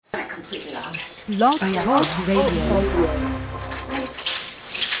completely loud. Blog Talk Radio.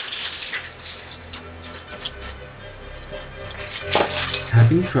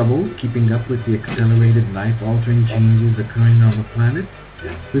 Having trouble keeping up with the accelerated life-altering changes occurring on the planet?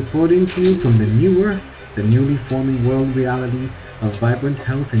 Reporting to you from the new Earth, the newly forming world reality of vibrant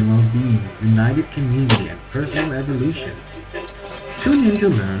health and well-being, united community, and personal evolution. Tune in to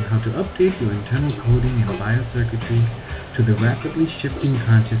learn how to update your internal coding and biocircuitry to the rapidly shifting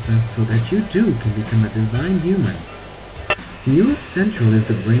consciousness so that you too can become a divine human. New Earth Central is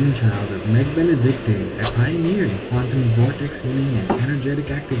the brainchild of Meg Benedicte, a pioneer in quantum vortex healing and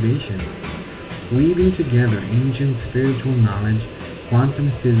energetic activation, weaving together ancient spiritual knowledge,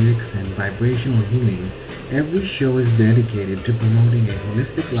 quantum physics, and vibrational healing. Every show is dedicated to promoting a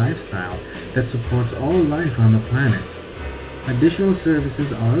holistic lifestyle that supports all life on the planet. Additional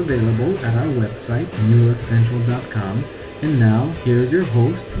services are available at our website, newearthcentral.com. And now, here's your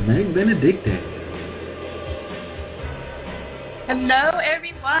host, Meg Benedicte. Hello,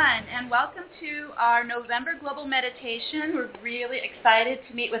 everyone, and welcome to our November Global Meditation. We're really excited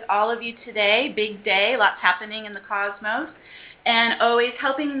to meet with all of you today. Big day, lots happening in the cosmos. And always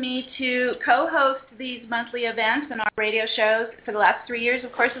helping me to co-host these monthly events and our radio shows for the last 3 years,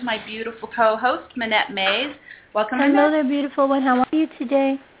 of course, is my beautiful co-host, Minette Mays. Welcome, Minette. Hello there, beautiful one. How are you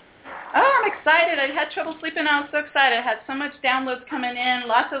today? Oh, I'm excited. I had trouble sleeping. I was so excited. I had so much downloads coming in,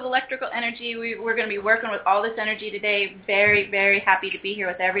 lots of electrical energy. We're going to be working with all this energy today. Very, very happy to be here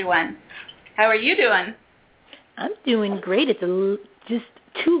with everyone. How are you doing? I'm doing great. It's just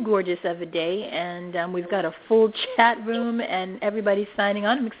too gorgeous of a day, and we've got a full chat room, and everybody's signing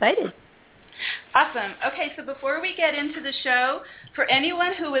on. I'm excited. Awesome. Okay, so before we get into the show, for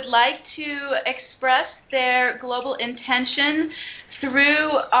anyone who would like to express their global intention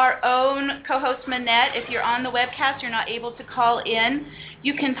through our own co-host Minette, if you're on the webcast, you're not able to call in,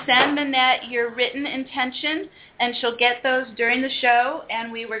 you can send Minette your written intention, and she'll get those during the show,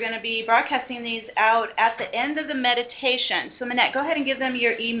 and we were going to be broadcasting these out at the end of the meditation. So Minette, go ahead and give them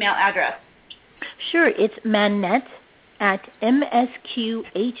your email address. Sure, it's Manette at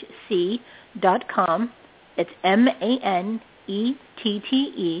msqhc.com. It's MANETTE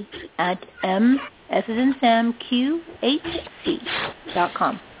at M as in Sam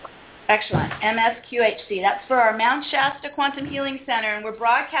QHC.com. Excellent. MSQHC. That's for our Mount Shasta Quantum Healing Center, and we're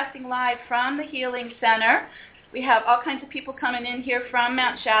broadcasting live from the Healing Center. We have all kinds of people coming in here from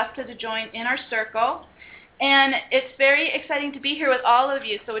Mount Shasta to join in our circle. And it's very exciting to be here with all of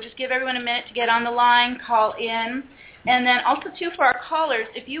you, so we'll just give everyone a minute to get on the line, call in. And then also, too, for our callers,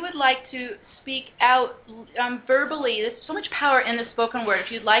 if you would like to speak out verbally, there's so much power in the spoken word.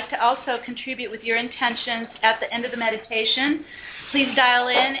 If you'd like to also contribute with your intentions at the end of the meditation, please dial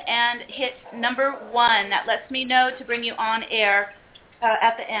in and hit number 1. That lets me know to bring you on air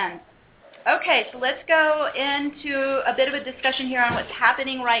at the end. Okay, so let's go into a bit of a discussion here on what's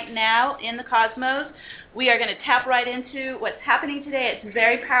happening right now in the cosmos. We are going to tap right into what's happening today. It's a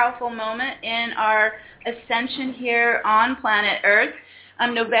very powerful moment in our ascension here on planet Earth.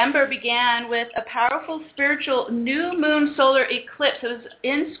 November began with a powerful spiritual new moon solar eclipse. It was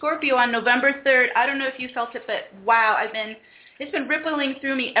in Scorpio on November 3rd. I don't know if you felt it, but wow, it's been rippling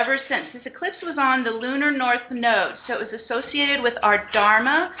through me ever since. This eclipse was on the lunar north node, so it was associated with our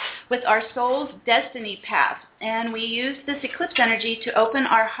dharma, with our soul's destiny path. And we used this eclipse energy to open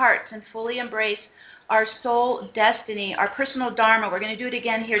our hearts and fully embrace our soul destiny, our personal dharma. We're going to do it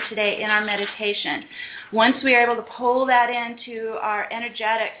again here today in our meditation. Once we are able to pull that into our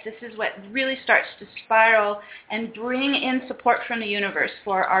energetics, this is what really starts to spiral and bring in support from the universe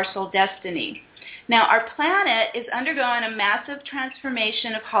for our soul destiny. Now, our planet is undergoing a massive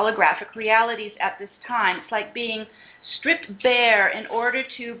transformation of holographic realities at this time. It's like being stripped bare in order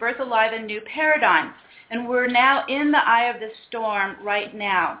to birth alive a new paradigm. And we're now in the eye of the storm right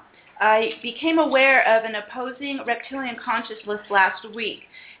now. I became aware of an opposing reptilian consciousness last week.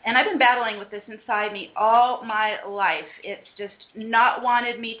 And I've been battling with this inside me all my life. It's just not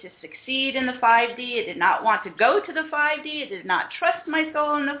wanted me to succeed in the 5D. It did not want to go to the 5D. It did not trust my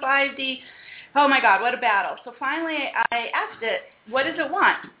soul in the 5D. Oh my God, what a battle. So finally I asked it, what does it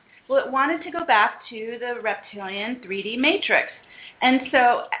want? Well, it wanted to go back to the reptilian 3D matrix. And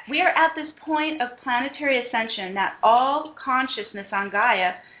so we are at this point of planetary ascension that all consciousness on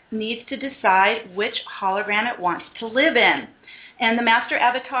Gaia needs to decide which hologram it wants to live in. And the master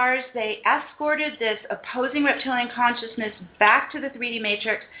avatars, they escorted this opposing reptilian consciousness back to the 3D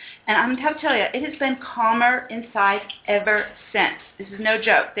matrix. And I'm going to tell you, it has been calmer inside ever since. This is no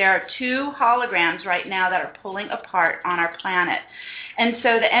joke. There are 2 holograms right now that are pulling apart on our planet. And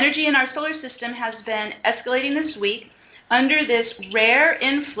so the energy in our solar system has been escalating this week. under this rare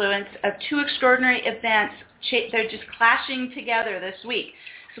influence of two extraordinary events. They're just clashing together this week.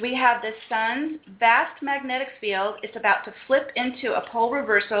 So we have the sun's vast magnetic field. It's about to flip into a pole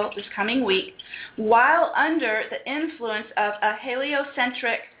reversal this coming week, while under the influence of a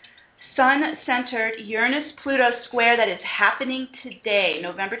heliocentric, sun-centered Uranus Pluto Square that is happening today,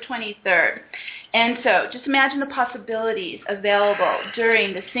 November 23rd. And so just imagine the possibilities available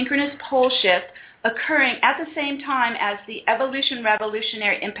during the synchronous pole shift occurring at the same time as the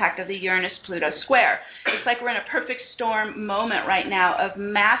revolutionary impact of the Uranus-Pluto Square. It's like we're in a perfect storm moment right now of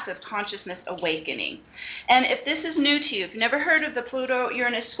massive consciousness awakening. And if this is new to you, if you've never heard of the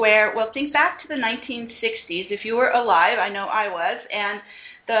Pluto-Uranus Square, well, think back to the 1960s. If you were alive, I know I was, and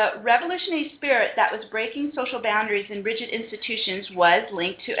the revolutionary spirit that was breaking social boundaries in rigid institutions was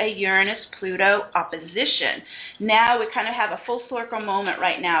linked to a Uranus-Pluto opposition. Now we kind of have a full circle moment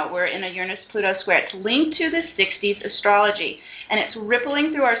right now. We're in a Uranus-Pluto square. It's linked to the 60s astrology, and it's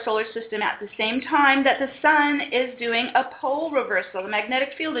rippling through our solar system at the same time that the sun is doing a pole reversal. The magnetic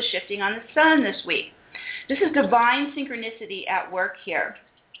field is shifting on the sun this week. This is divine synchronicity at work here.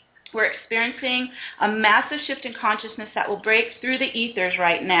 We're experiencing a massive shift in consciousness that will break through the ethers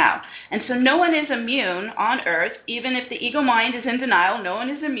right now. And so no one is immune on Earth. Even if the ego mind is in denial, no one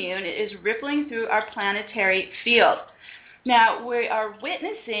is immune. It is rippling through our planetary field. Now, we are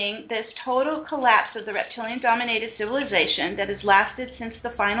witnessing this total collapse of the reptilian-dominated civilization that has lasted since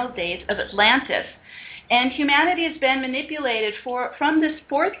the final days of Atlantis. And humanity has been manipulated from this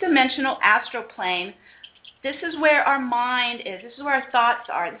fourth dimensional astral plane. This is where our mind is. This is where our thoughts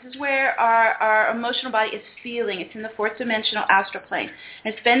are. This is where our emotional body is feeling. It's in the fourth dimensional astral plane.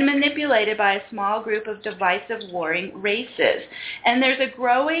 And it's been manipulated by a small group of divisive warring races. And there's a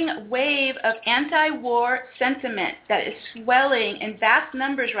growing wave of anti-war sentiment that is swelling in vast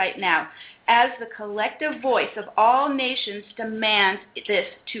numbers right now as the collective voice of all nations demands this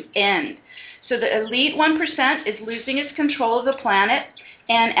to end. So the elite 1% is losing its control of the planet.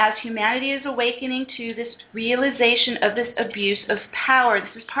 And as humanity is awakening to this realization of this abuse of power,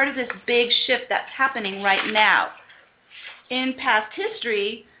 this is part of this big shift that's happening right now. In past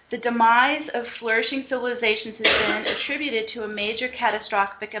history, the demise of flourishing civilizations has been attributed to a major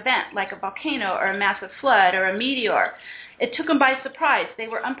catastrophic event, like a volcano or a massive flood or a meteor. It took them by surprise. They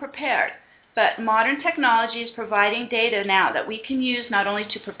were unprepared. But modern technology is providing data now that we can use not only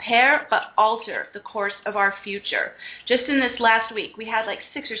to prepare, but alter the course of our future. Just in this last week, we had like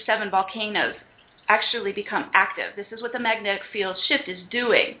 6 or 7 volcanoes actually become active. This is what the magnetic field shift is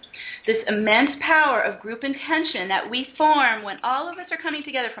doing. This immense power of group intention that we form when all of us are coming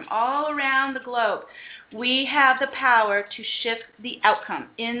together from all around the globe, we have the power to shift the outcome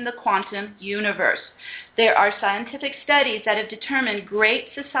in the quantum universe. There are scientific studies that have determined great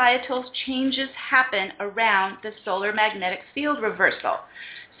societal changes happen around the solar magnetic field reversal.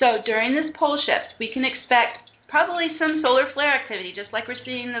 So during this pole shift, we can expect probably some solar flare activity, just like we're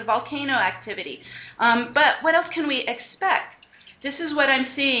seeing the volcano activity. But what else can we expect? This is what I'm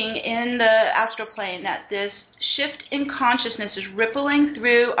seeing in the astral plane, that this shift in consciousness is rippling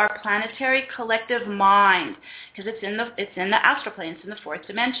through our planetary collective mind, because it's in the astral plane, it's in the fourth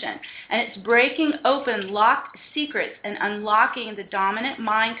dimension. And it's breaking open locked secrets and unlocking the dominant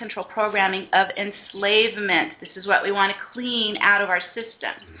mind control programming of enslavement. This is what we want to clean out of our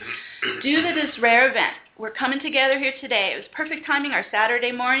system. Due to this rare event, we're coming together here today. It was perfect timing, our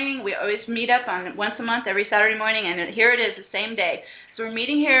Saturday morning. We always meet up on once a month, every Saturday morning, and here it is, the same day. So we're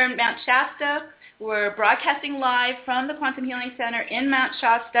meeting here in Mount Shasta. We're broadcasting live from the Quantum Healing Center in Mount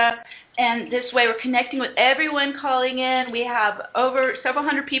Shasta, and this way we're connecting with everyone calling in. We have over several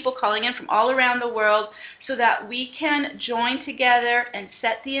hundred people calling in from all around the world so that we can join together and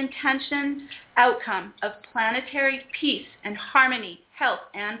set the intention outcome of planetary peace and harmony, health,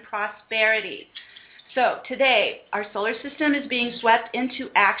 and prosperity. So today, our solar system is being swept into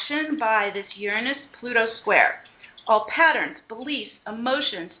action by this Uranus-Pluto Square. All patterns, beliefs,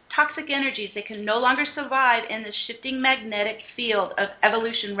 emotions, toxic energies, they can no longer survive in the shifting magnetic field of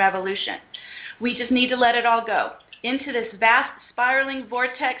evolution-revolution. We just need to let it all go into this vast spiraling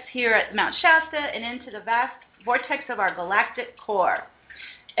vortex here at Mount Shasta and into the vast vortex of our galactic core.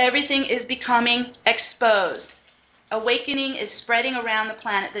 Everything is becoming exposed. Awakening is spreading around the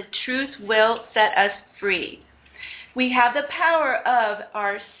planet. The truth will set us free. We have the power of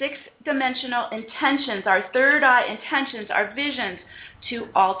our sixth-dimensional intentions, our third eye intentions, our visions, to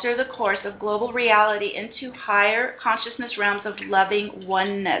alter the course of global reality into higher consciousness realms of loving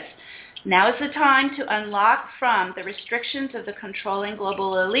oneness. Now is the time to unlock from the restrictions of the controlling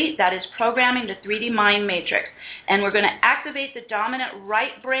global elite that is programming the 3D mind matrix. And we're going to activate the dominant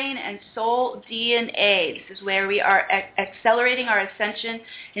right brain and soul DNA. This is where we are accelerating our ascension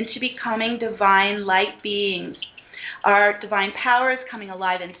into becoming divine light beings. Our divine power is coming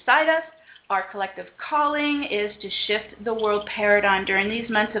alive inside us. Our collective calling is to shift the world paradigm during these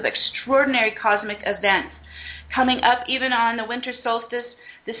months of extraordinary cosmic events. Coming up even on the winter solstice,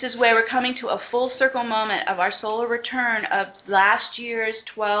 this is where we're coming to a full circle moment of our solar return of last year's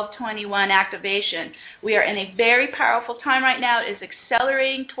 1221 activation. We are in a very powerful time right now. It is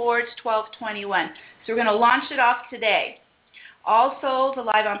accelerating towards 1221. So we're going to launch it off today. All souls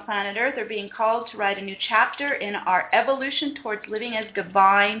alive on planet Earth are being called to write a new chapter in our evolution towards living as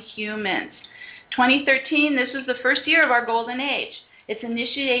divine humans. 2013, this was the first year of our golden age. It's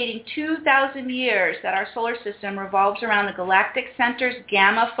initiating 2,000 years that our solar system revolves around the galactic center's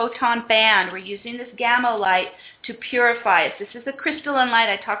gamma photon band. We're using this gamma light to purify us. This is the crystalline light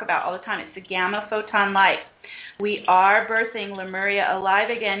I talk about all the time. It's the gamma photon light. We are birthing Lemuria alive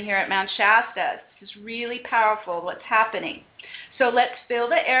again here at Mount Shasta. This is really powerful, what's happening. So let's fill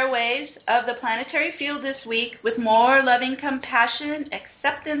the airwaves of the planetary field this week with more loving compassion,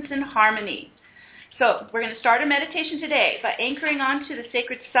 acceptance, and harmony. So we're going to start our meditation today by anchoring onto the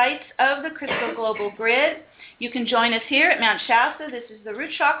sacred sites of the crystal global grid. You can join us here at Mount Shasta. This is the root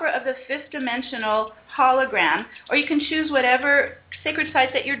chakra of the fifth dimensional hologram, or you can choose whatever sacred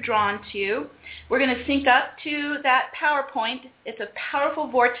site that you're drawn to. We're going to sync up to that power point. It's a powerful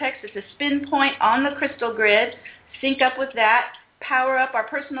vortex. It's a spin point on the crystal grid. Sync up with that, power up our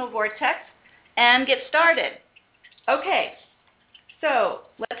personal vortex, and get started. Okay. So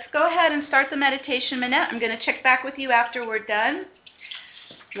let's go ahead and start the meditation minute. I'm going to check back with you after we're done.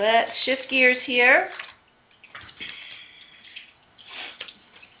 Let's shift gears here.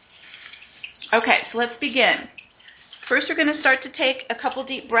 Okay, so let's begin. First, we're going to start to take a couple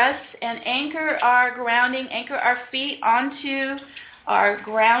deep breaths and anchor our grounding, anchor our feet onto our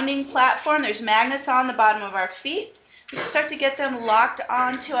grounding platform. There's magnets on the bottom of our feet. We start to get them locked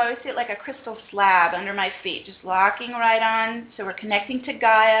onto, I always see it like a crystal slab under my feet, just locking right on. So we're connecting to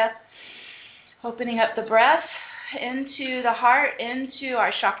Gaia, opening up the breath into the heart, into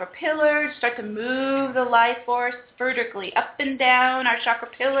our chakra pillars. Start to move the life force vertically up and down our chakra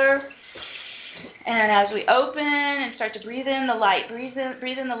pillar. And as we open and start to breathe in the light, breathe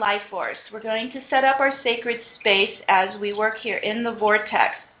in the life force, we're going to set up our sacred space as we work here in the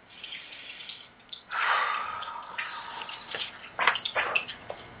vortex.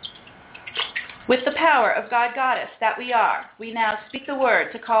 With the power of God Goddess that we are, we now speak the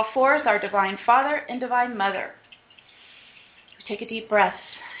word to call forth our Divine Father and Divine Mother. We take a deep breath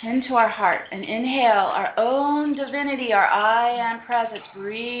into our heart and inhale our own divinity, our I am presence,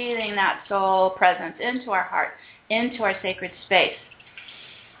 breathing that soul presence into our heart, into our sacred space.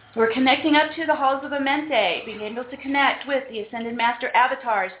 We're connecting up to the halls of Amente, being able to connect with the Ascended Master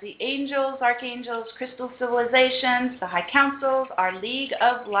Avatars, the angels, archangels, crystal civilizations, the high councils, our League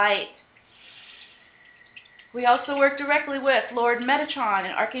of Light. We also work directly with Lord Metatron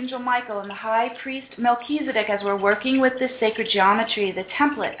and Archangel Michael and the High Priest Melchizedek as we're working with this sacred geometry, the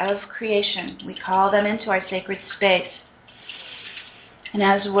template of creation. We call them into our sacred space. And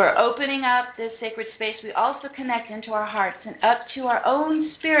as we're opening up this sacred space, we also connect into our hearts and up to our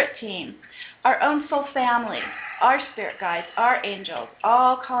own spirit team, our own soul family, our spirit guides, our angels,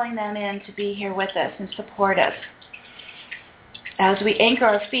 all calling them in to be here with us and support us. As we anchor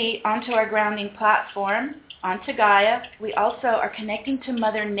our feet onto our grounding platform, onto Gaia, we also are connecting to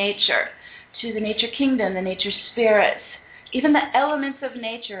Mother Nature, to the nature kingdom, the nature spirits, even the elements of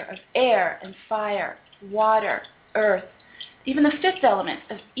nature, of air and fire, water, earth, even the fifth element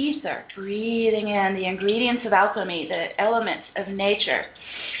of ether, breathing in the ingredients of alchemy, the elements of nature,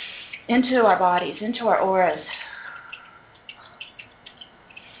 into our bodies, into our auras.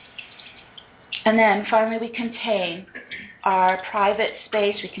 And then finally we contain our private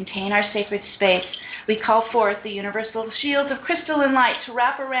space, we contain our sacred space. We call forth the universal shields of crystalline light to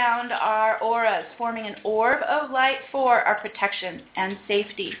wrap around our auras, forming an orb of light for our protection and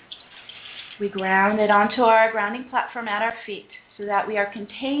safety. We ground it onto our grounding platform at our feet so that we are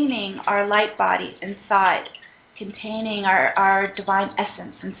containing our light body inside, containing our divine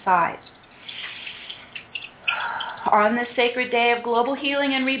essence inside. On this sacred day of global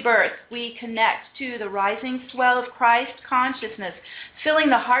healing and rebirth, we connect to the rising swell of Christ consciousness, filling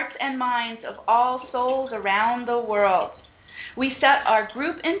the hearts and minds of all souls around the world. We set our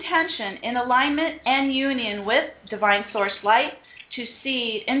group intention in alignment and union with Divine Source Light to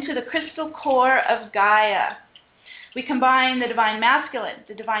seed into the crystal core of Gaia. We combine the divine masculine,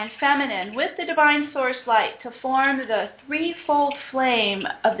 the divine feminine, with the divine source light to form the threefold flame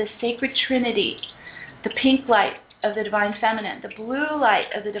of the sacred trinity, the pink light of the divine feminine, the blue light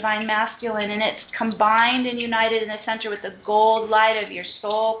of the divine masculine, and it's combined and united in the center with the gold light of your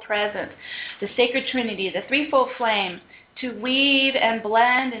soul presence, the sacred trinity, the threefold flame, to weave and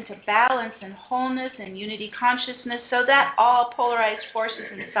blend into balance and wholeness and unity consciousness so that all polarized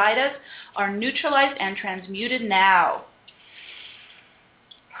forces inside us are neutralized and transmuted now.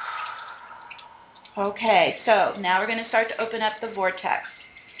 Okay, so now we're going to start to open up the vortex.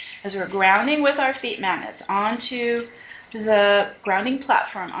 As we're grounding with our feet magnets onto the grounding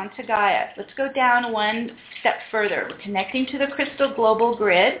platform, onto Gaia, let's go down one step further. We're connecting to the crystal global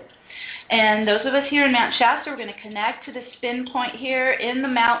grid. And those of us here in Mount Shasta, we're going to connect to the spin point here in the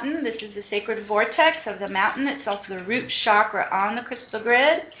mountain. This is the sacred vortex of the mountain. It's also the root chakra on the crystal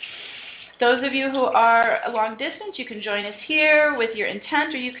grid. Those of you who are long distance, you can join us here with your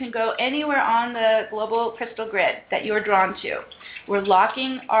intent, or you can go anywhere on the global crystal grid that you're drawn to. We're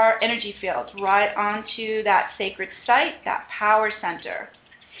locking our energy fields right onto that sacred site, that power center.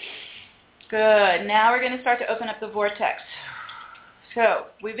 Good. Now we're going to start to open up the vortex. So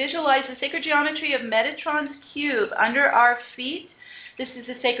we visualize the sacred geometry of Metatron's cube under our feet. This is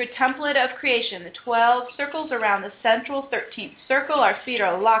the sacred template of creation, the 12 circles around the central 13th circle. Our feet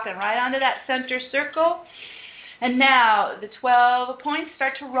are locking right onto that center circle. And now the 12 points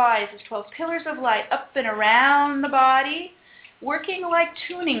start to rise as 12 pillars of light up and around the body, working like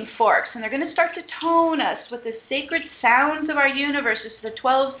tuning forks. And they're going to start to tone us with the sacred sounds of our universe. It's the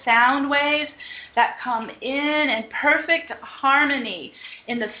 12 sound waves that come in perfect harmony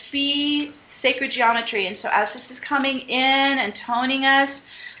in the Phi sacred geometry. And so as this is coming in and toning us,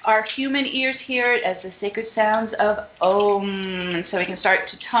 our human ears hear it as the sacred sounds of Om. And so we can start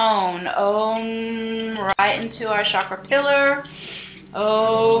to tone Om right into our chakra pillar.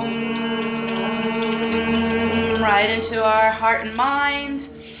 Om right into our heart and mind.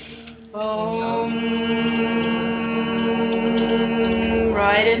 Om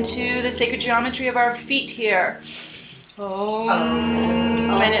right into the sacred geometry of our feet here.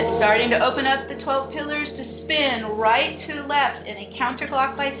 And it's starting to open up the 12 pillars to spin right to left in a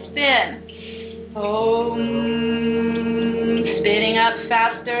counterclockwise spin. Spinning up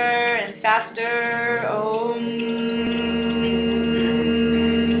faster and faster.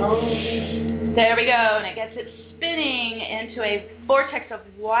 There we go, and it gets it spinning into a vortex of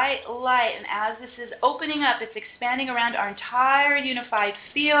white light. And as this is opening up, it's expanding around our entire unified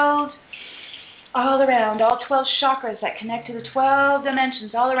field. All around, all 12 chakras that connect to the 12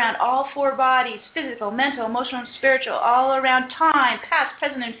 dimensions, all around all four bodies, physical, mental, emotional, and spiritual, all around time, past,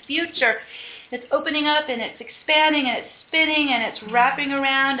 present, and future. It's opening up and it's expanding and it's spinning and it's wrapping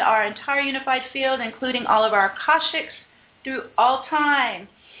around our entire unified field, including all of our akashics through all time.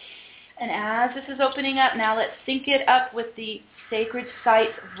 And as this is opening up, now let's sync it up with the sacred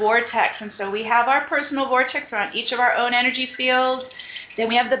site vortex. And so we have our personal vortex around each of our own energy fields. Then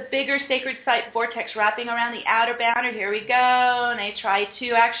we have the bigger sacred site vortex wrapping around the outer boundary. Here we go. And they try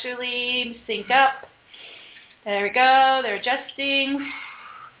to actually sync up. There we go. They're adjusting.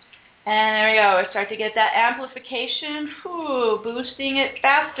 And there we go. We start to get that amplification. Boosting it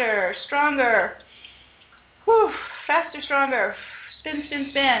faster, stronger. Faster, stronger. Spin, spin,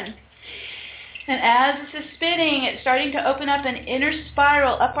 spin. And as this is spinning, it's starting to open up an inner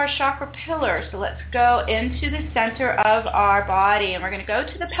spiral up our chakra pillar. So let's go into the center of our body. And we're going to go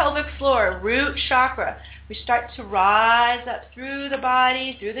to the pelvic floor, root chakra. We start to rise up through the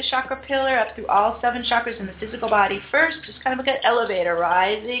body, through the chakra pillar, up through all 7 chakras in the physical body first, just kind of like an elevator,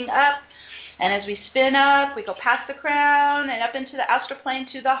 rising up. And as we spin up, we go past the crown and up into the astral plane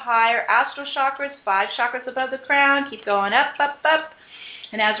to the higher astral chakras, 5 chakras above the crown. Keep going up, up, up.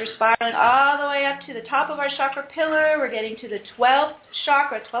 And as we're spiraling all the way up to the top of our chakra pillar, we're getting to the 12th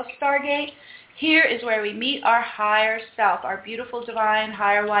chakra, 12th stargate. Here is where we meet our higher self, our beautiful, divine,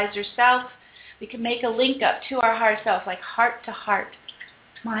 higher, wiser self. We can make a link up to our higher self, like heart to heart,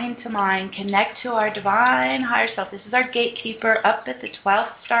 mind to mind, connect to our divine higher self. This is our gatekeeper up at the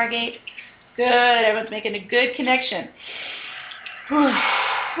 12th stargate. Good. Everyone's making a good connection. And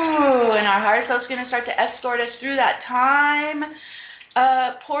our higher self is going to start to escort us through that time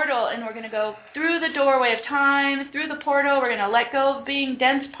portal, and we're going to go through the doorway of time, through the portal. We're going to let go of being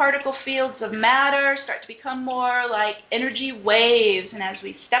dense particle fields of matter, start to become more like energy waves. And as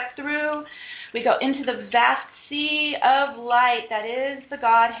we step through, we go into the vast sea of light that is the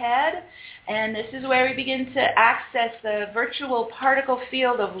Godhead. And this is where we begin to access the virtual particle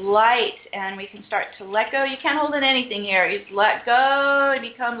field of light, and we can start to let go. You can't hold in anything here. You just let go and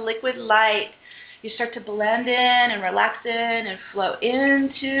become liquid light. You start to blend in and relax in and flow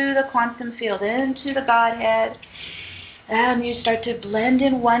into the quantum field, into the Godhead. And you start to blend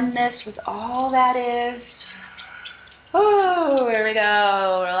in oneness with all that is. Oh, here we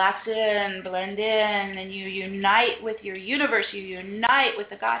go. Relax in, blend in, and you unite with your universe. You unite with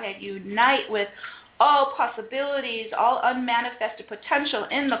the Godhead. You unite with all possibilities, all unmanifested potential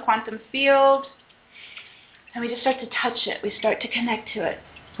in the quantum field. And we just start to touch it. We start to connect to it.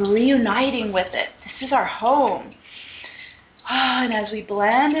 We're reuniting with it. This is our home. And as we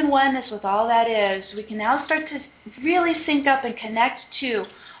blend in oneness with all that is, we can now start to really sync up and connect to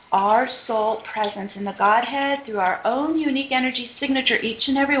our soul presence in the Godhead through our own unique energy signature. Each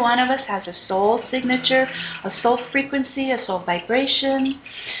and every one of us has a soul signature, a soul frequency, a soul vibration.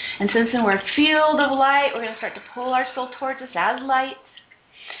 And since we're a field of light, we're going to start to pull our soul towards us as light.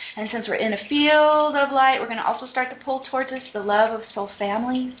 And since we're in a field of light, we're going to also start to pull towards us the love of soul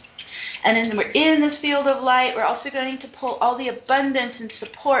family. And then we're in this field of light, we're also going to pull all the abundance and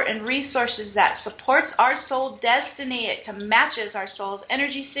support and resources that supports our soul destiny. It matches our soul's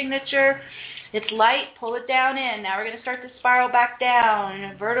energy signature. It's light, pull it down in. Now we're going to start to spiral back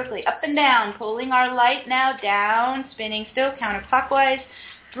down, vertically, up and down, pulling our light now down, spinning still counterclockwise,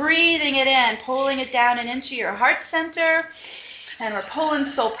 breathing it in, pulling it down and into your heart center. And we're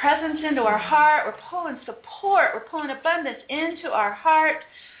pulling soul presence into our heart. We're pulling support. We're pulling abundance into our heart.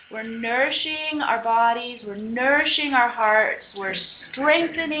 We're nourishing our bodies. We're nourishing our hearts. We're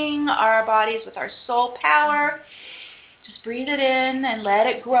strengthening our bodies with our soul power. Just breathe it in and let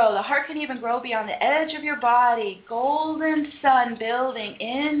it grow. The heart can even grow beyond the edge of your body. Golden sun building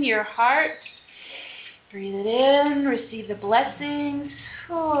in your heart. Breathe it in. Receive the blessings.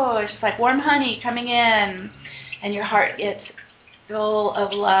 Oh, it's just like warm honey coming in. And your heart gets full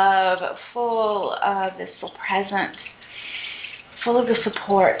of love, full of this soul presence, full of the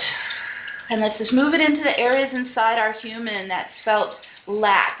support. And let's just move it into the areas inside our human that's felt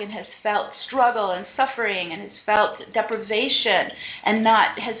lack and has felt struggle and suffering and has felt deprivation and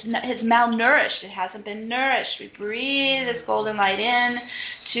has malnourished. It hasn't been nourished. We breathe this golden light in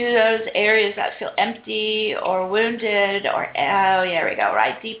to those areas that feel empty or wounded or, oh, there we go,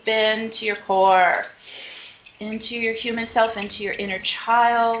 right deep into your core, into your human self, into your inner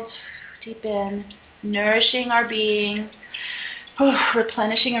child, deep in, nourishing our being,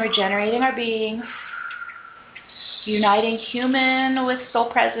 replenishing and regenerating our being, uniting human with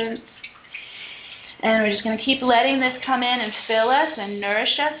soul presence. And we're just going to keep letting this come in and fill us and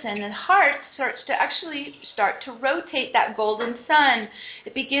nourish us. And the heart starts to rotate that golden sun.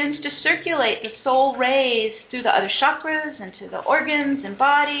 It begins to circulate the soul rays through the other chakras, into the organs and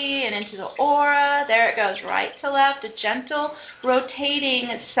body, and into the aura. There it goes, right to left, a gentle rotating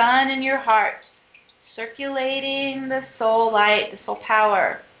sun in your heart, circulating the soul light, the soul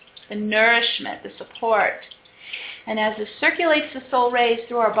power, the nourishment, the support. And as it circulates the soul rays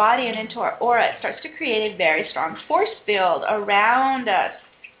through our body and into our aura, it starts to create a very strong force field around us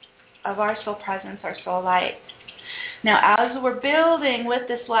of our soul presence, our soul light. Now, as we're building with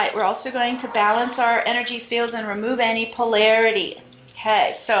this light, we're also going to balance our energy fields and remove any polarity.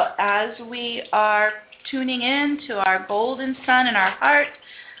 Okay, so as we are tuning in to our golden sun in our heart,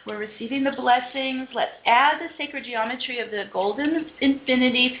 we're receiving the blessings. Let's add the sacred geometry of the golden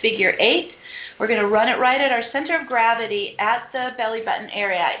infinity figure 8. We're going to run it right at our center of gravity at the belly button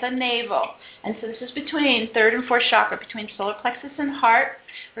area, the navel. And so this is between third and fourth chakra, between solar plexus and heart.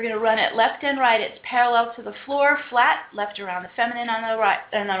 We're going to run it left and right. It's parallel to the floor, flat, left around the feminine on the right,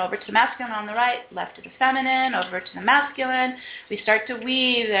 and then over to the masculine on the right, left to the feminine, over to the masculine. We start to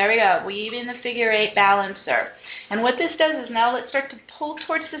weave, there we go, weaving the figure 8 balancer. And what this does is now let's start to pull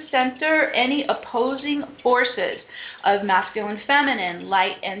towards the center any opposing forces of masculine, feminine,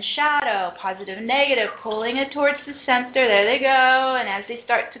 light and shadow, positive and negative, pulling it towards the center. There they go. And as they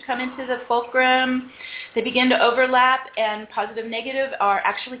start to come into the fulcrum, they begin to overlap, and positive and negative are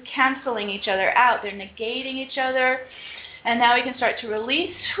actually canceling each other out. They're negating each other. And now we can start to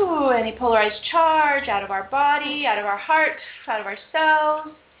release any polarized charge out of our body, out of our heart, out of our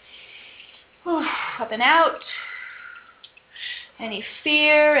cells, up and out. Any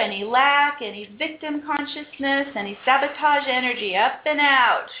fear, any lack, any victim consciousness, any sabotage energy, up and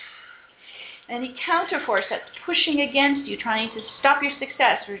out. Any counterforce that's pushing against you, trying to stop your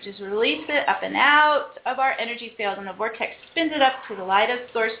success, we just release it up and out of our energy field, and the vortex spins it up to the light of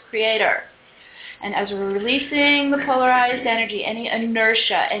Source Creator. And as we're releasing the polarized energy, any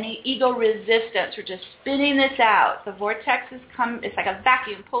inertia, any ego resistance, we're just spinning this out. The vortex it's like a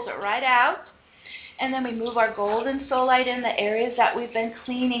vacuum, pulls it right out. And then we move our golden soul light in the areas that we've been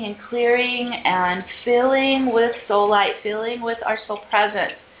cleaning and clearing and filling with soul light, filling with our soul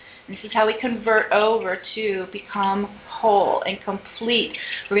presence. This is how we convert over to become whole and complete.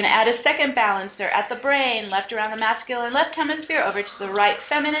 We're going to add a second balancer at the brain, left around the masculine left hemisphere, over to the right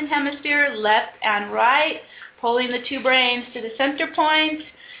feminine hemisphere, left and right, pulling the two brains to the center point.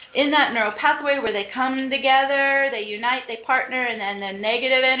 In that neural pathway where they come together, they unite, they partner, and then the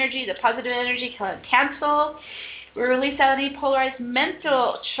negative energy, the positive energy cancel. We release out any polarized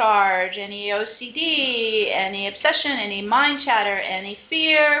mental charge, any OCD, any obsession, any mind chatter, any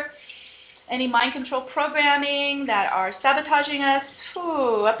fear, any mind control programming that are sabotaging us.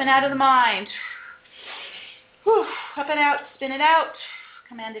 Up and out of the mind. Up and out, spin it out,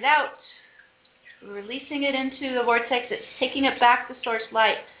 command it out. We're releasing it into the vortex. It's taking it back to source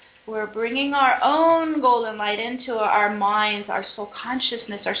light. We're bringing our own golden light into our minds, our soul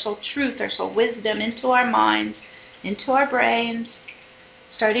consciousness, our soul truth, our soul wisdom, into our minds, into our brains,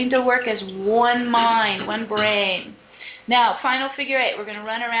 starting to work as one mind, one brain. Now, final figure 8, we're going to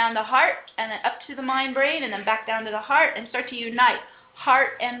run around the heart and then up to the mind brain and then back down to the heart and start to unite heart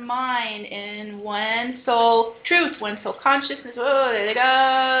and mind in one soul truth, one soul consciousness. Oh, there they go.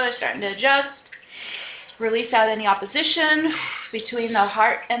 They're starting to adjust. Release out any opposition between the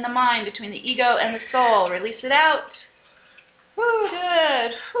heart and the mind, between the ego and the soul. Release it out.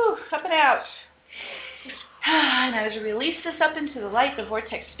 Good. Up and out. And as we release this up into the light, the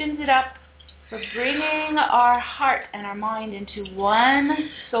vortex spins it up. We're bringing our heart and our mind into one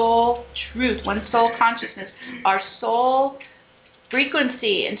soul truth, one soul consciousness, our soul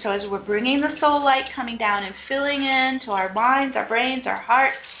frequency. And so as we're bringing the soul light coming down and filling into our minds, our brains, our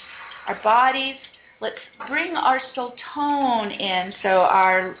hearts, our bodies, let's bring our soul tone in. So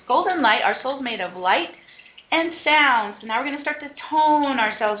our golden light, our soul's made of light and sound. So now we're going to start to tone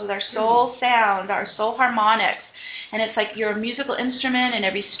ourselves with our soul sound, our soul harmonics. And it's like you're a musical instrument and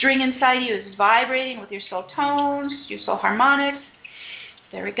every string inside you is vibrating with your soul tones, your soul harmonics.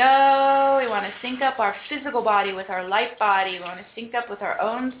 There we go. We want to sync up our physical body with our light body. We want to sync up with our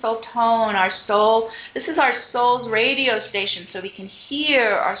own soul tone, our soul. This is our soul's radio station so we can hear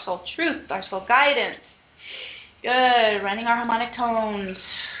our soul truth, our soul guidance. Good. Running our harmonic tones.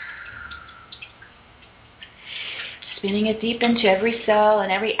 Spinning it deep into every cell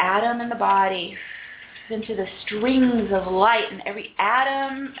and every atom in the body, into the strings of light in every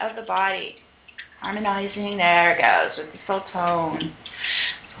atom of the body. Harmonizing, there it goes, with the soul tone.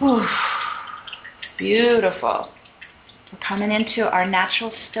 Whew. Beautiful. We're coming into our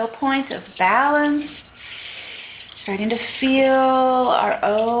natural still point of balance, starting to feel our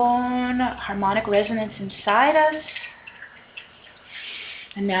own harmonic resonance inside us.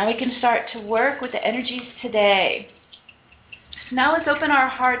 And now we can start to work with the energies today. So now let's open our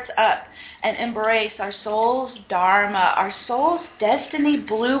hearts up and embrace our soul's dharma, our soul's destiny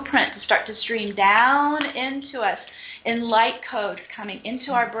blueprint to start to stream down into us in light codes coming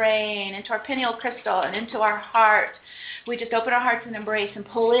into our brain, into our pineal crystal, and into our heart. We just open our hearts and embrace and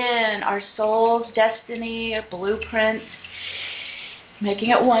pull in our soul's destiny blueprint, making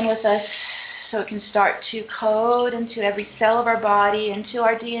it one with us so it can start to code into every cell of our body, into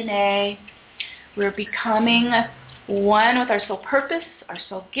our DNA. We're becoming one with our soul purpose, our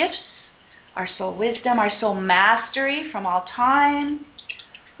soul gifts, our soul wisdom, our soul mastery from all time.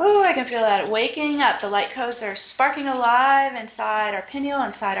 Ooh, I can feel that waking up. The light codes are sparking alive inside our pineal,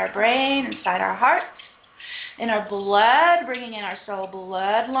 inside our brain, inside our hearts, in our blood, bringing in our soul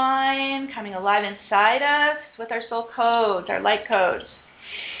bloodline, coming alive inside us with our soul codes, our light codes.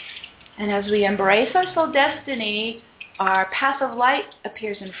 And as we embrace our soul destiny, our path of light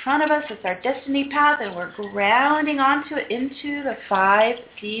appears in front of us. It's our destiny path, and we're grounding onto it into the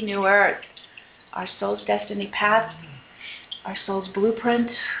 5D New Earth. Our soul's destiny path, our soul's blueprint,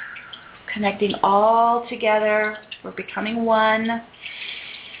 connecting all together. We're becoming one.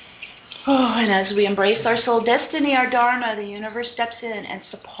 And as we embrace our soul destiny, our dharma, the universe steps in and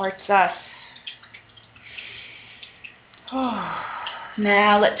supports us.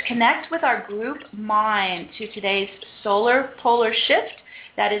 Now let's connect with our group mind to today's solar polar shift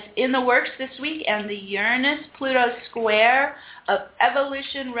that is in the works this week and the Uranus Pluto Square of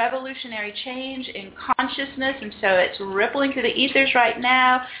evolution, revolutionary change in consciousness. And so it's rippling through the ethers right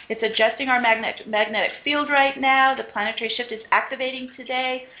now. It's adjusting our magnetic field right now. The planetary shift is activating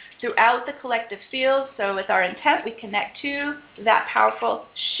today throughout the collective field. So with our intent, we connect to that powerful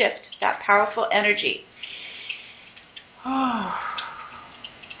shift, that powerful energy.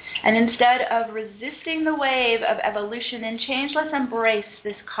 And instead of resisting the wave of evolution and change, let's embrace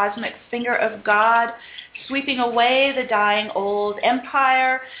this cosmic finger of God, sweeping away the dying old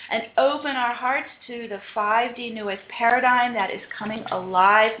empire and open our hearts to the 5D newest paradigm that is coming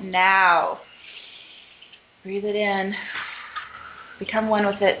alive now. Breathe it in. Become one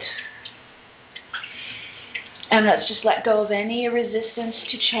with it. And let's just let go of any resistance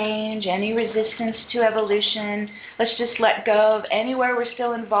to change, any resistance to evolution. Let's just let go of anywhere we're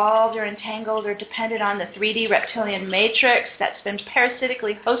still involved or entangled or dependent on the 3D reptilian matrix that's been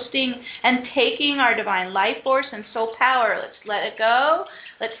parasitically hosting and taking our divine life force and soul power. Let's let it go.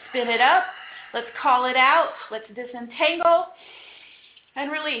 Let's spin it up. Let's call it out. Let's disentangle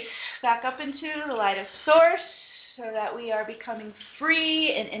and release back up into the light of source, so that we are becoming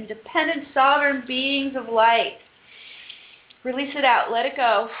free and independent, sovereign beings of light. Release it out. Let it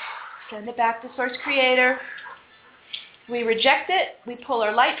go. Send it back to Source Creator. We reject it. We pull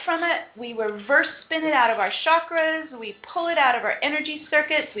our light from it. We reverse spin it out of our chakras. We pull it out of our energy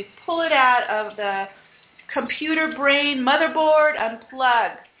circuits. We pull it out of the computer brain motherboard.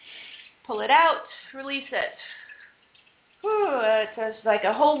 Unplug. Pull it out. Release it. It's like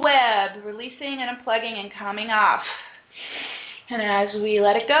a whole web, releasing and unplugging and coming off. And as we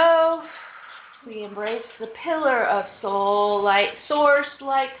let it go, we embrace the pillar of soul light, source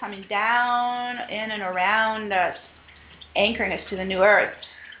light coming down in and around us, anchoring us to the new earth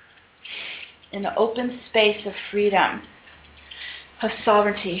in the open space of freedom, of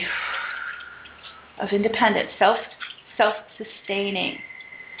sovereignty, of independence, self-sustaining.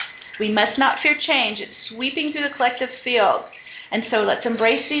 We must not fear change. It's sweeping through the collective field. And so let's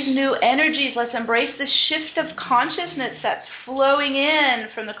embrace these new energies. Let's embrace the shift of consciousness that's flowing in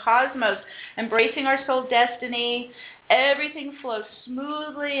from the cosmos, embracing our soul destiny. Everything flows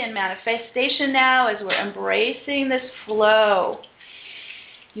smoothly in manifestation now as we're embracing this flow.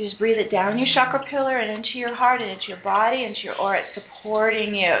 You just breathe it down your chakra pillar and into your heart and into your body, into your aura. It's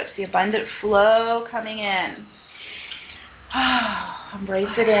supporting you. It's the abundant flow coming in.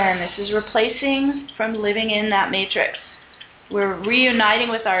 Embrace it in. This is replacing from living in that matrix. We're reuniting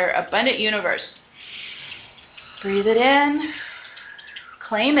with our abundant universe. Breathe it in.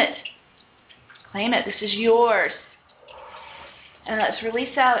 Claim it. Claim it. This is yours. And let's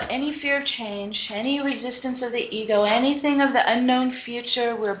release out any fear of change, any resistance of the ego, anything of the unknown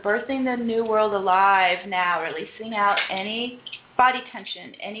future. We're birthing the new world alive now, releasing out any body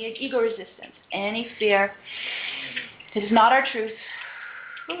tension, any ego resistance, any fear. It is not our truth.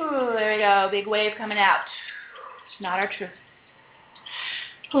 Ooh, there we go. Big wave coming out. It's not our truth.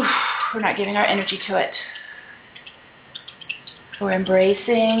 Ooh, we're not giving our energy to it. We're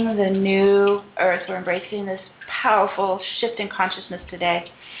embracing the new earth. We're embracing this powerful shift in consciousness today.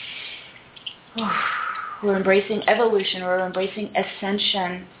 Ooh, we're embracing evolution. We're embracing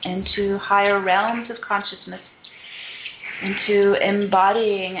ascension into higher realms of consciousness, into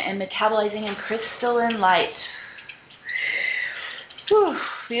embodying and metabolizing in crystalline light. Whew,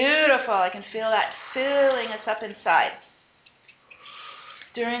 beautiful. I can feel that filling us up inside.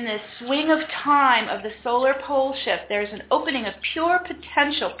 During this swing of time of the solar pole shift, there's an opening of pure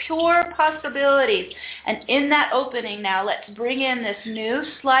potential, pure possibilities. And in that opening now, let's bring in this new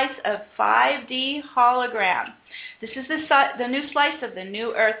slice of 5D hologram. This is the new slice of the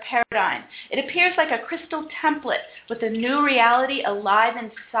new earth paradigm. It appears like a crystal template with a new reality alive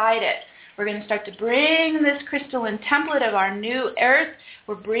inside it. We're going to start to bring this crystalline template of our new earth.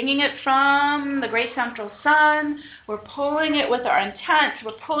 We're bringing it from the great central sun. We're pulling it with our intent.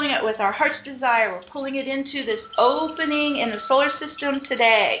 We're pulling it with our heart's desire. We're pulling it into this opening in the solar system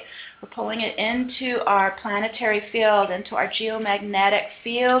today. We're pulling it into our planetary field, into our geomagnetic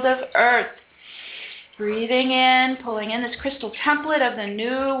field of earth. Breathing in, pulling in this crystal template of the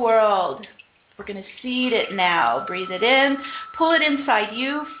new world. We're going to seed it now. Breathe it in. Pull it inside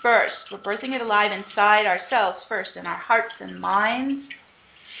you first. We're birthing it alive inside ourselves first, in our hearts and minds.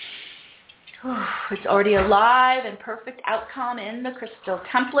 It's already alive and perfect outcome in the crystal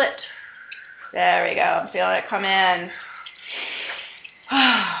template. There we go. I'm feeling it come in.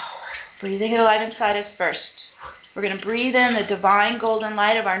 Breathing it alive inside us first. We're going to breathe in the divine golden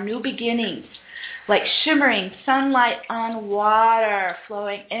light of our new beginnings, like shimmering sunlight on water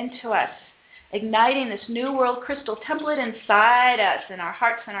flowing into us, igniting this new world crystal template inside us, in our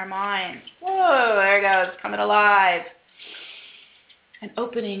hearts and our minds. Whoa, there it goes, coming alive. And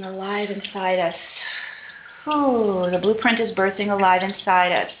opening alive inside us. Oh, the blueprint is birthing alive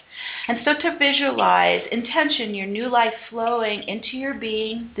inside us. And so to visualize, intention your new life flowing into your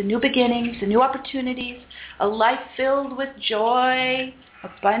being, the new beginnings, the new opportunities, a life filled with joy,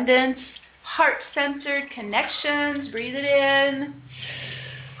 abundance, heart-centered connections. Breathe it in.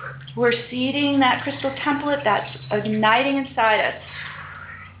 We're seeding that crystal template that's igniting inside us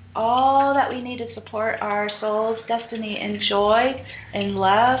all that we need to support our soul's destiny in joy, in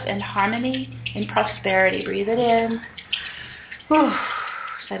love, in harmony, in prosperity. Breathe it in. Whew.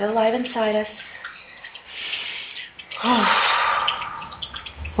 Set it alive inside us.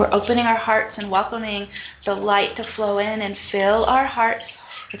 We're opening our hearts and welcoming the light to flow in and fill our hearts.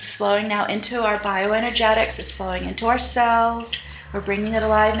 It's flowing now into our bioenergetics. It's flowing into our cells. We're bringing it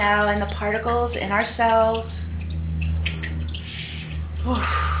alive now in the particles in our cells.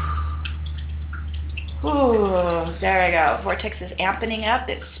 Ooh, there we go. Vortex is amping up.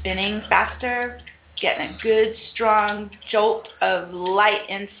 It's spinning faster, getting a good, strong jolt of light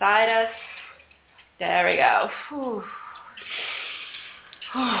inside us. There we go.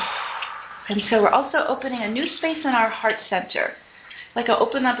 And so we're also opening a new space in our heart center.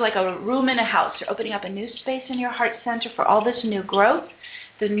 Open up like a room in a house. You're opening up a new space in your heart center for all this new growth,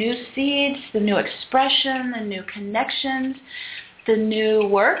 the new seeds, the new expression, the new connections, the new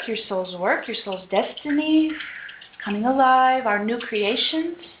work, your soul's destiny coming alive, our new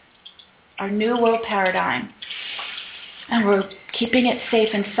creations, our new world paradigm. And we're keeping it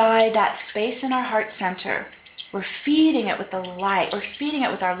safe inside that space in our heart center. We're feeding it with the light. We're feeding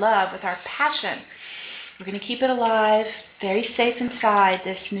it with our love, with our passion. We're going to keep it alive, very safe inside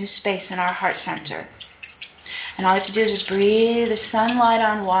this new space in our heart center. And all you have to do is just breathe the sunlight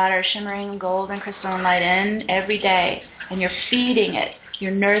on water, shimmering golden crystalline light in every day. And you're feeding it.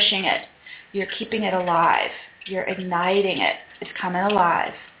 You're nourishing it. You're keeping it alive. You're igniting it. It's coming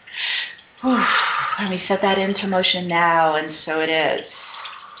alive. And we set that into motion now, and so it is.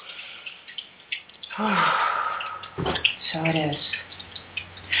 So it is.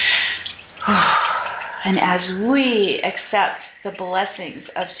 And as we accept the blessings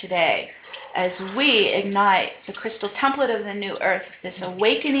of today, as we ignite the crystal template of the new earth, this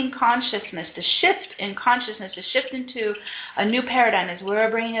awakening consciousness, the shift in consciousness, the shift into a new paradigm as we're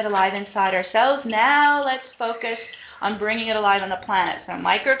bringing it alive inside ourselves, now let's focus on bringing it alive on the planet. So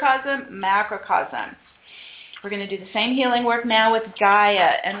microcosm, macrocosm. We're going to do the same healing work now with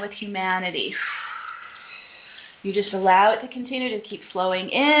Gaia and with humanity. You just allow it to continue to keep flowing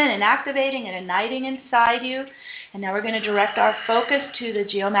in and activating and igniting inside you. And now we're going to direct our focus to the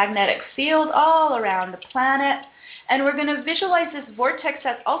geomagnetic field all around the planet. And we're going to visualize this vortex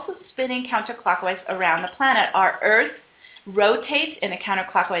that's also spinning counterclockwise around the planet. Our Earth rotates in a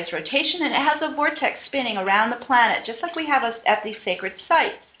counterclockwise rotation, and it has a vortex spinning around the planet, just like we have us at these sacred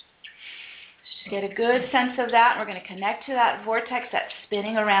sites. Just get a good sense of that. We're going to connect to that vortex that's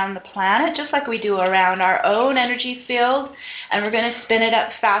spinning around the planet, just like we do around our own energy field. And we're going to spin it up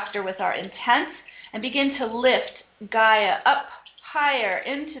faster with our intent and begin to lift Gaia up higher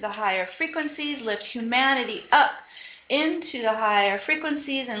into the higher frequencies, lift humanity up into the higher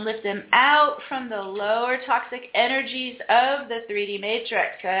frequencies and lift them out from the lower toxic energies of the 3D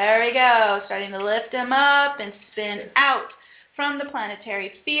matrix. There we go. Starting to lift them up and spin out from the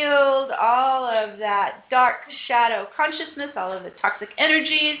planetary field, all of that dark shadow consciousness, all of the toxic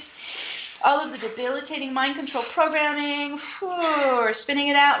energies, all of the debilitating mind control programming. We're spinning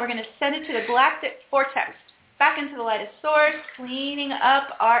it out. We're going to send it to the galactic vortex, back into the light of source, cleaning up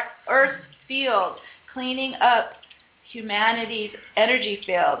our earth field, cleaning up humanity's energy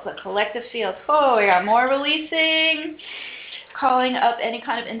fields, the collective fields. We got more releasing, calling up any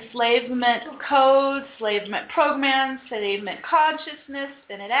kind of enslavement codes, enslavement programs, enslavement consciousness,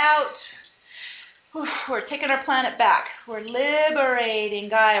 spin it out. We're taking our planet back. We're liberating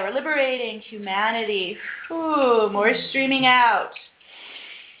Gaia. We're liberating humanity. More streaming out.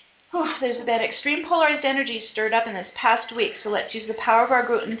 There's been extreme polarized energy stirred up in this past week, so let's use the power of our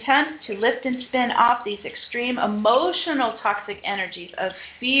group intent to lift and spin off these extreme emotional toxic energies of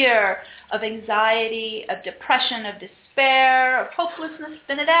fear, of anxiety, of depression, of despair, of hopelessness.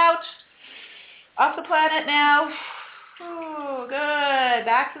 Spin it out. Off the planet now. Good.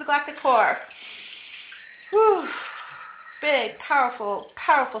 Back to the galactic core. Big, powerful,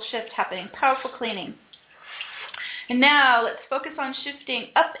 powerful shift happening. Powerful cleaning. And now let's focus on shifting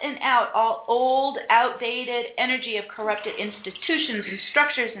up and out all old, outdated energy of corrupted institutions and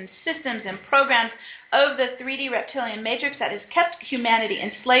structures and systems and programs of the 3D reptilian matrix that has kept humanity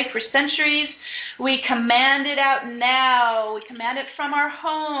enslaved for centuries. We command it out now. We command it from our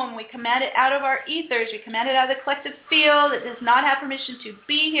home. We command it out of our ethers. We command it out of the collective field. It does not have permission to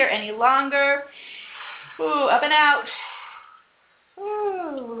be here any longer. Up and out.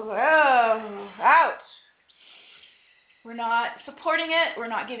 Out. We're not supporting it. We're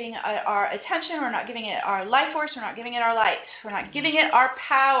not giving it our attention. We're not giving it our life force. We're not giving it our light. We're not giving it our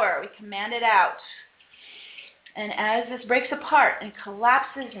power. We command it out. And as this breaks apart and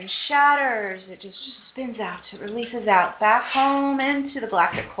collapses and shatters, it just spins out. It releases out back home into the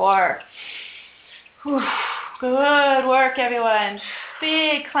galactic core. Good work, everyone.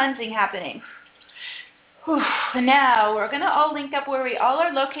 Big cleansing happening. And now we're going to all link up where we all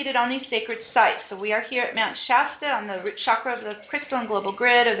are located on these sacred sites. So we are here at Mount Shasta on the root chakra of the crystalline global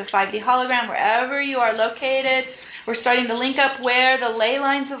grid of the 5D hologram, wherever you are located. We're starting to link up where the ley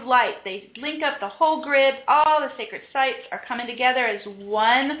lines of light, they link up the whole grid. All the sacred sites are coming together as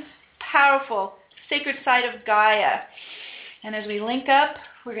one powerful sacred site of Gaia. And as we link up,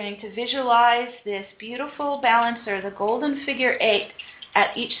 we're going to visualize this beautiful balancer, the golden figure 8,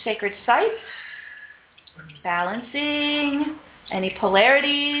 at each sacred site. Balancing any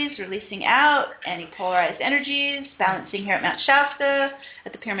polarities, releasing out any polarized energies, balancing here at Mount Shasta,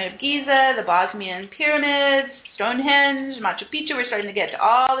 at the Pyramid of Giza, the Bosnian pyramids, Stonehenge, Machu Picchu. We're starting to get to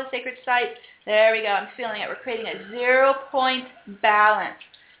all the sacred sites. There we go. I'm feeling it. We're creating a 0-point balance.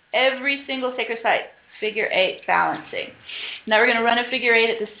 Every single sacred site, figure 8 balancing. Now we're going to run a figure 8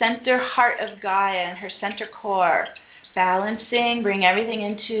 at the center heart of Gaia and her center core. Balancing, bring everything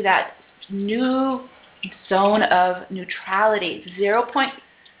into that new zone of neutrality, 0-point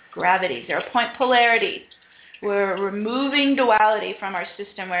gravity, 0-point polarity. We're removing duality from our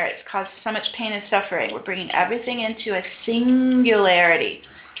system where it's caused so much pain and suffering. We're bringing everything into a singularity.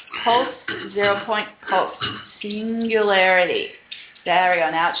 Pulse, 0-point pulse, singularity. There we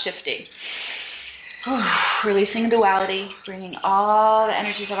go, now it's shifting. Releasing duality, bringing all the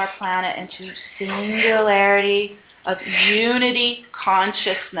energies of our planet into singularity of unity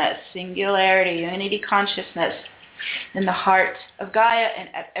consciousness, singularity, unity consciousness in the heart of Gaia and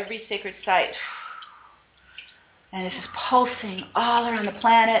at every sacred site. And this is pulsing all around the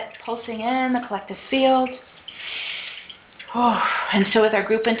planet, pulsing in the collective field. And so with our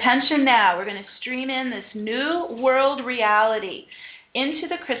group intention now, we're going to stream in this new world reality into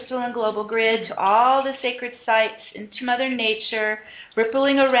the crystalline global grid, to all the sacred sites, into Mother Nature,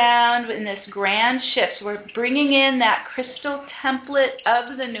 rippling around in this grand shift. We're bringing in that crystal template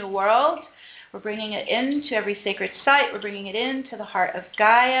of the new world. We're bringing it into every sacred site. We're bringing it into the heart of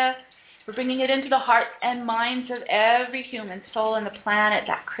Gaia. We're bringing it into the heart and minds of every human soul on the planet,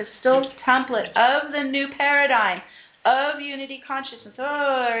 that crystal template of the new paradigm of unity consciousness.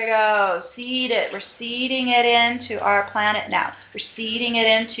 Oh, there we go. Seed it. We're seeding it into our planet now. We're seeding it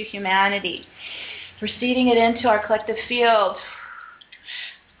into humanity. We're seeding it into our collective field.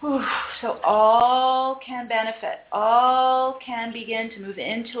 So all can benefit. All can begin to move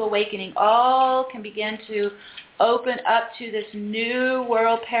into awakening. All can begin to open up to this new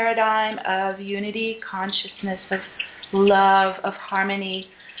world paradigm of unity consciousness, of love, of harmony,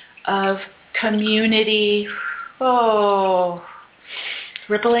 of community.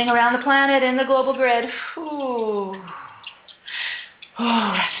 Rippling around the planet in the global grid.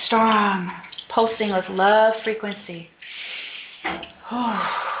 Strong, pulsing with love frequency.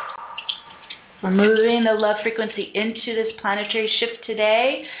 We're moving the love frequency into this planetary shift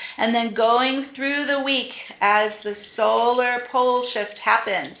today, and then going through the week as the solar pole shift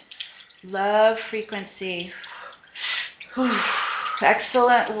happens. Love frequency.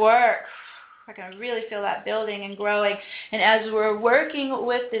 Excellent work. I can really feel that building and growing. And as we're working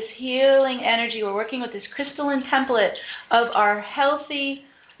with this healing energy, we're working with this crystalline template of our healthy,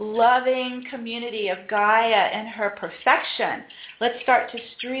 loving community of Gaia and her perfection. Let's start to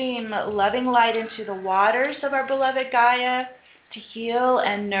stream loving light into the waters of our beloved Gaia to heal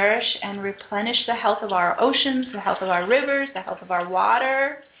and nourish and replenish the health of our oceans, the health of our rivers, the health of our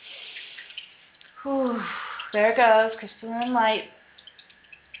water. There it goes, crystalline light.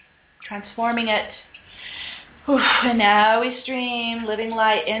 Transforming it. And now we stream living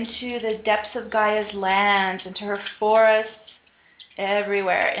light into the depths of Gaia's lands, into her forests,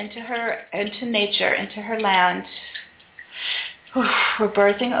 everywhere, into nature, into her land. We're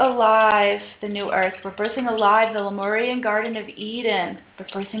birthing alive the new earth. We're birthing alive the Lemurian Garden of Eden. We're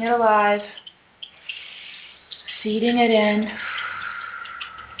birthing it alive. Seeding it in.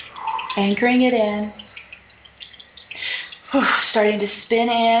 Anchoring it in. Starting to spin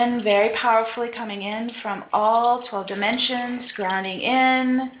in very powerfully, coming in from all 12 dimensions, grounding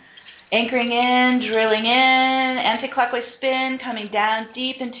in, anchoring in, drilling in, anti-clockwise spin, coming down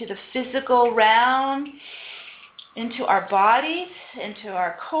deep into the physical realm, into our bodies, into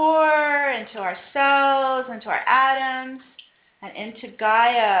our core, into our cells, into our atoms, and into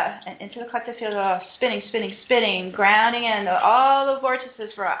Gaia, and into the collective field, spinning, spinning, spinning, grounding in all the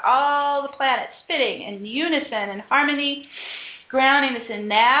vortices for all the planets, spinning in unison and harmony, grounding this in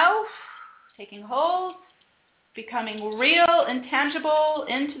now, taking hold, becoming real and tangible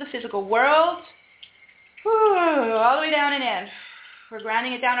into the physical world, all the way down and in. We're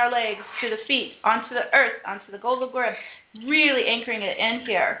grounding it down our legs, to the feet, onto the earth, onto the golden grid, really anchoring it in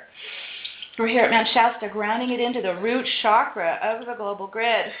here. We're here at Mount Shasta, grounding it into the root chakra of the global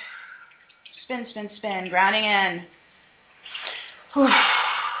grid.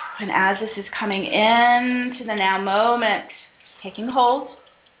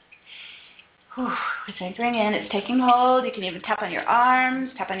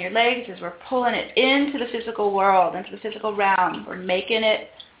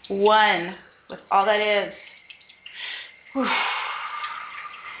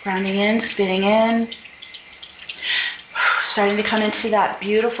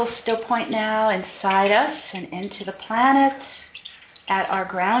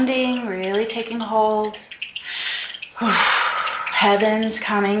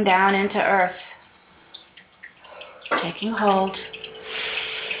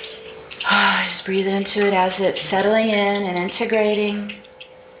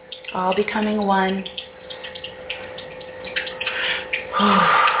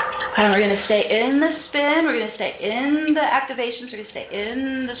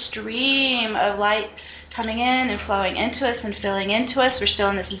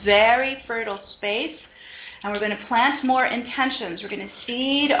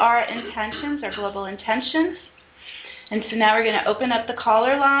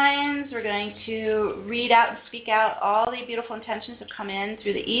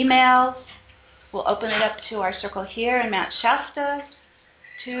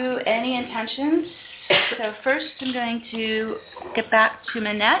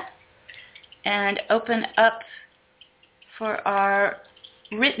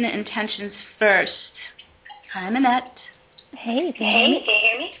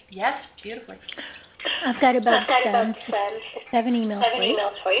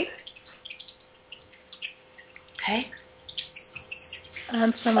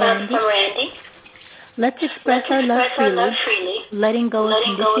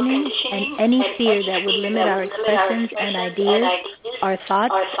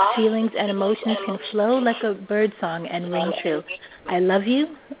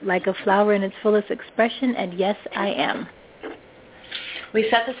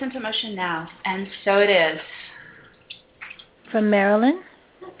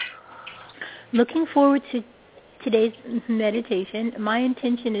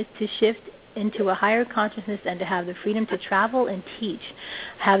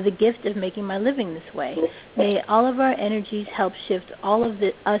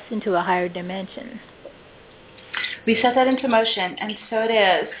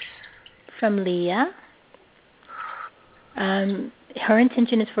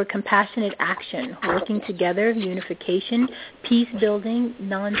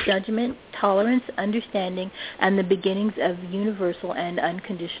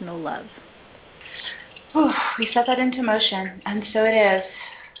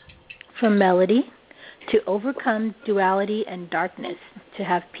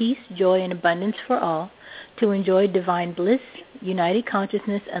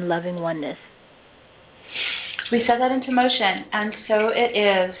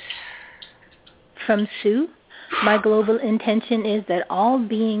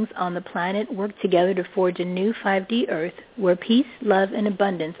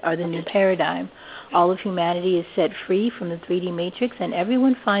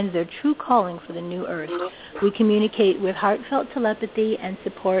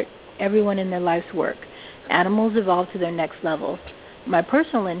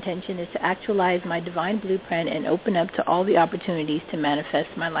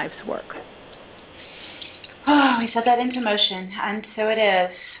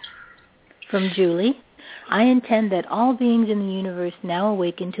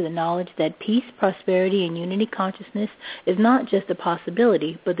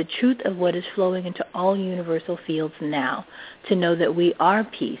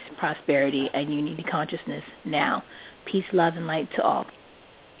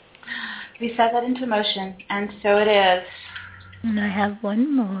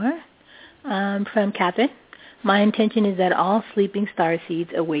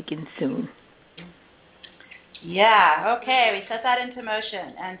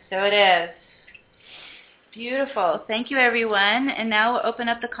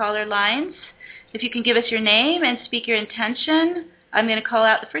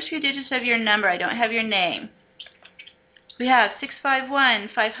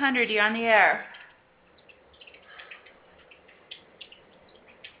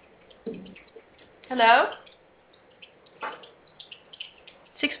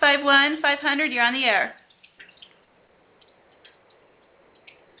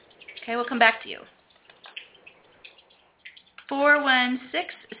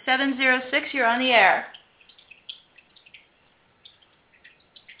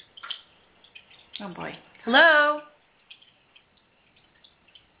 Oh, boy. Hello?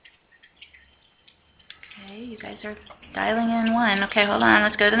 Okay, you guys are dialing in one. Okay, hold on.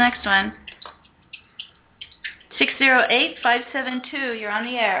 Let's go to the next one. 608-572. You're on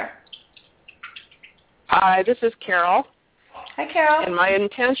the air. Hi, this is Carol. Hi, Carol. And my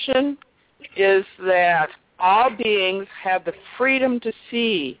intention is that all beings have the freedom to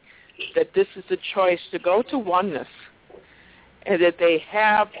see that this is a choice to go to oneness, and that they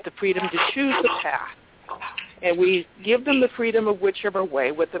have the freedom to choose the path. And we give them the freedom of whichever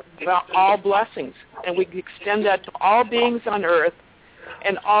way with all blessings. And we extend that to all beings on earth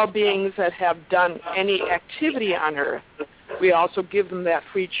and all beings that have done any activity on earth. We also give them that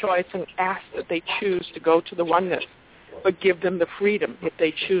free choice and ask that they choose to go to the oneness, but give them the freedom, if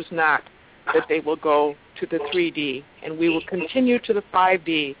they choose not, that they will go to the 3D. And we will continue to the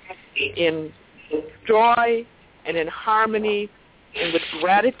 5D in joy and in harmony and with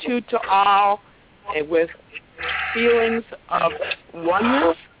gratitude to all and with feelings of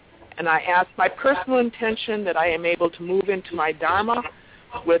oneness. And I ask my personal intention that I am able to move into my Dharma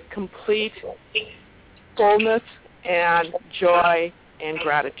with complete fullness and joy and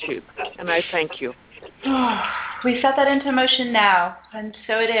gratitude. And I thank you. We set that into motion now, and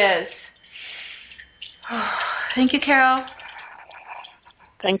so it is. Thank you, Carol.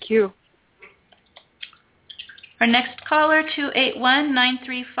 Thank you. Our next caller,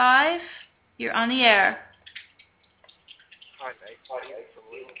 281-935. You're on the air.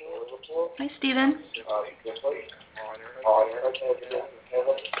 Hi, Stephen.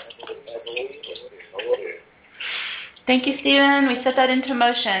 Thank you, Stephen. We set that into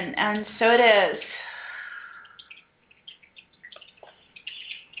motion, and so it is.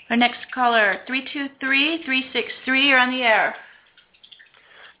 Our next caller, 323-363. You're on the air.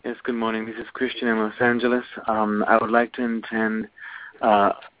 Yes, good morning. This is Christian in Los Angeles. I would like to intend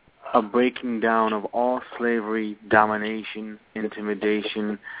a breaking down of all slavery, domination,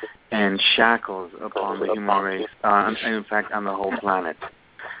 intimidation, and shackles upon the human race, in fact, on the whole planet.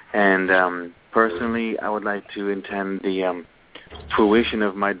 And personally, I would like to intend the fruition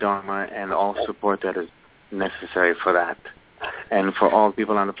of my Dharma and all support that is necessary for that. And for all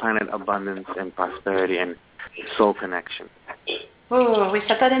people on the planet, abundance and prosperity and soul connection. Ooh, we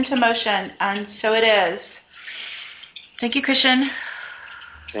set that into motion, and so it is. Thank you, Christian.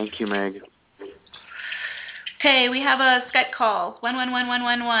 Thank you, Meg. Okay, we have a Skype call.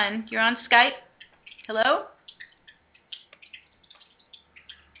 111111. You're on Skype. Hello?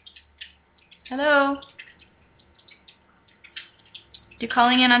 Hello? You're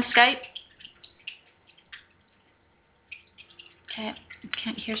calling in on Skype? Okay, I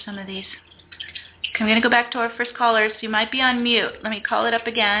can't hear some of these. Okay, I'm going to go back to our first callers. You might be on mute. Let me call it up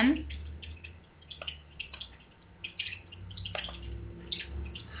again.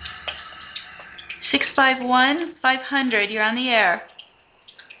 (651-500). You're on the air.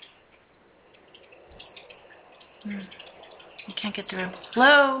 You can't get through.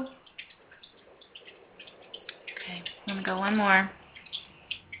 Hello? Okay, I'm going to go one more.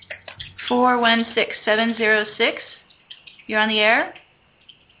 416706. You're on the air.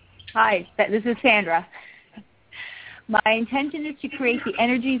 Hi, this is Sandra. My intention is to create the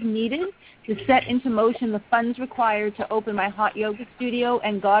energies needed to set into motion the funds required to open my hot yoga studio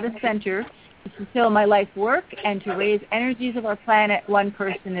and Goddess Center to fulfill my life work and to raise energies of our planet one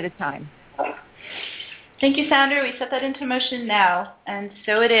person at a time. Thank you, Sandra. We set that into motion now, and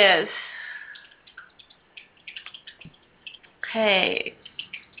so it is. Okay,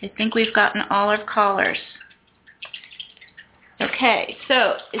 I think we've gotten all our callers. Okay,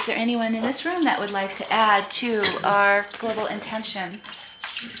 so is there anyone in this room that would like to add to our global intention?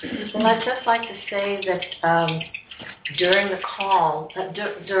 Well, I'd just like to say that during the call,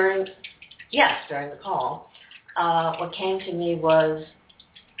 during the call, what came to me was,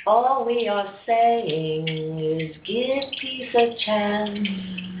 all we are saying is give peace a chance.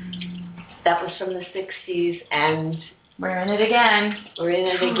 That was from the 60s, and we're in it again.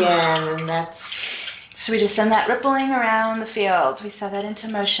 And that's... So we just send that rippling around the field. We set that into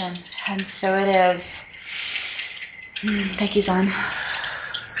motion, and so it is. Thank you, Zon.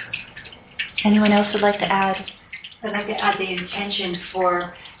 Anyone else would like to add? I'd like to add the intention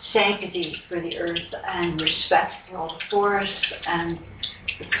for sanctity for the earth and respect for all the forests and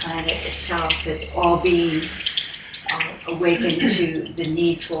the planet itself, that all beings awaken to the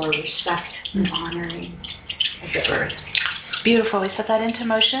need for respect and honoring of the earth. Beautiful. We set that into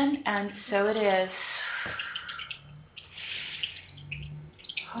motion, and so it is.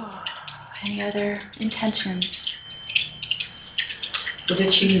 Any other intentions? For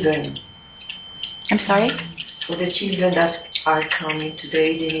the children. I'm sorry? For the children that are coming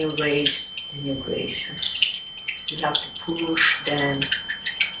today, the new race, the new creation. We have to push them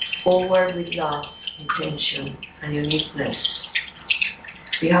forward with love, intention, and uniqueness.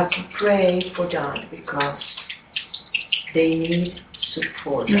 We have to pray for that because they need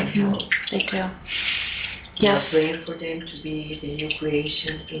support and help. They do. We are praying for them to be the new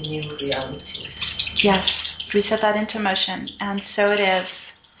creation in new realities. Yes, we set that into motion, and so it is.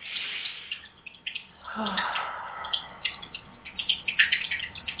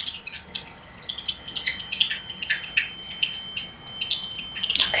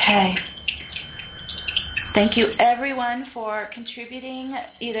 Okay. Thank you, everyone, for contributing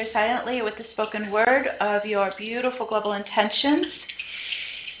either silently or with the spoken word of your beautiful global intentions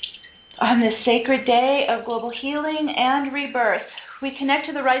on this sacred day of global healing and rebirth. We connect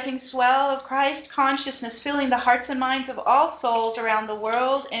to the rising swell of Christ consciousness, filling the hearts and minds of all souls around the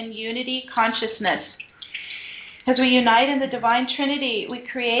world in unity consciousness. As we unite in the Divine Trinity, we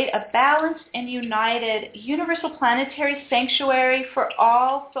create a balanced and united universal planetary sanctuary for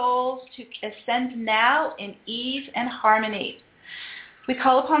all souls to ascend now in ease and harmony. We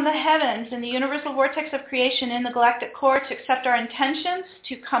call upon the heavens and the universal vortex of creation in the galactic core to accept our intentions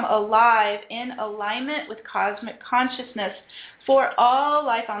to come alive in alignment with cosmic consciousness for all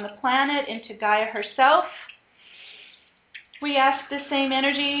life on the planet, into Gaia herself. We ask this same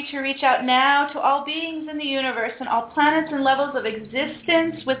energy to reach out now to all beings in the universe and all planets and levels of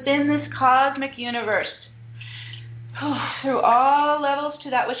existence within this cosmic universe. Through all levels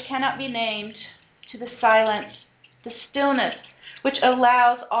to that which cannot be named, to the silence, the stillness, which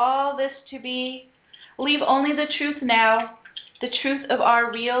allows all this to be. Leave only the truth now, the truth of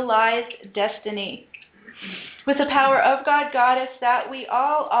our realized destiny. With the power of God, Goddess, that we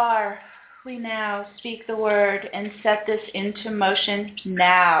all are, we now speak the word and set this into motion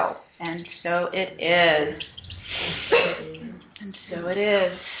now. And so it is. And so it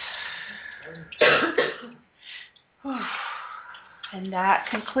is. And that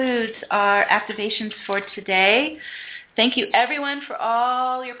concludes our activations for today. Thank you, everyone, for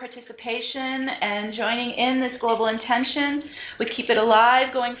all your participation and joining in this global intention. We keep it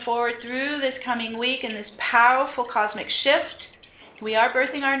alive going forward through this coming week in this powerful cosmic shift. We are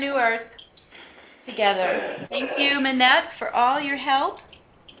birthing our new earth together. Thank you, Manette, for all your help.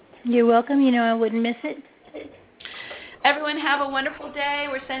 You're welcome. You know I wouldn't miss it. Everyone have a wonderful day.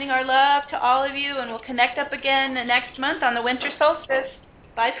 We're sending our love to all of you, and we'll connect up again next month on the winter solstice.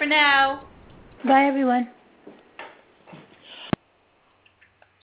 Bye for now. Bye, everyone.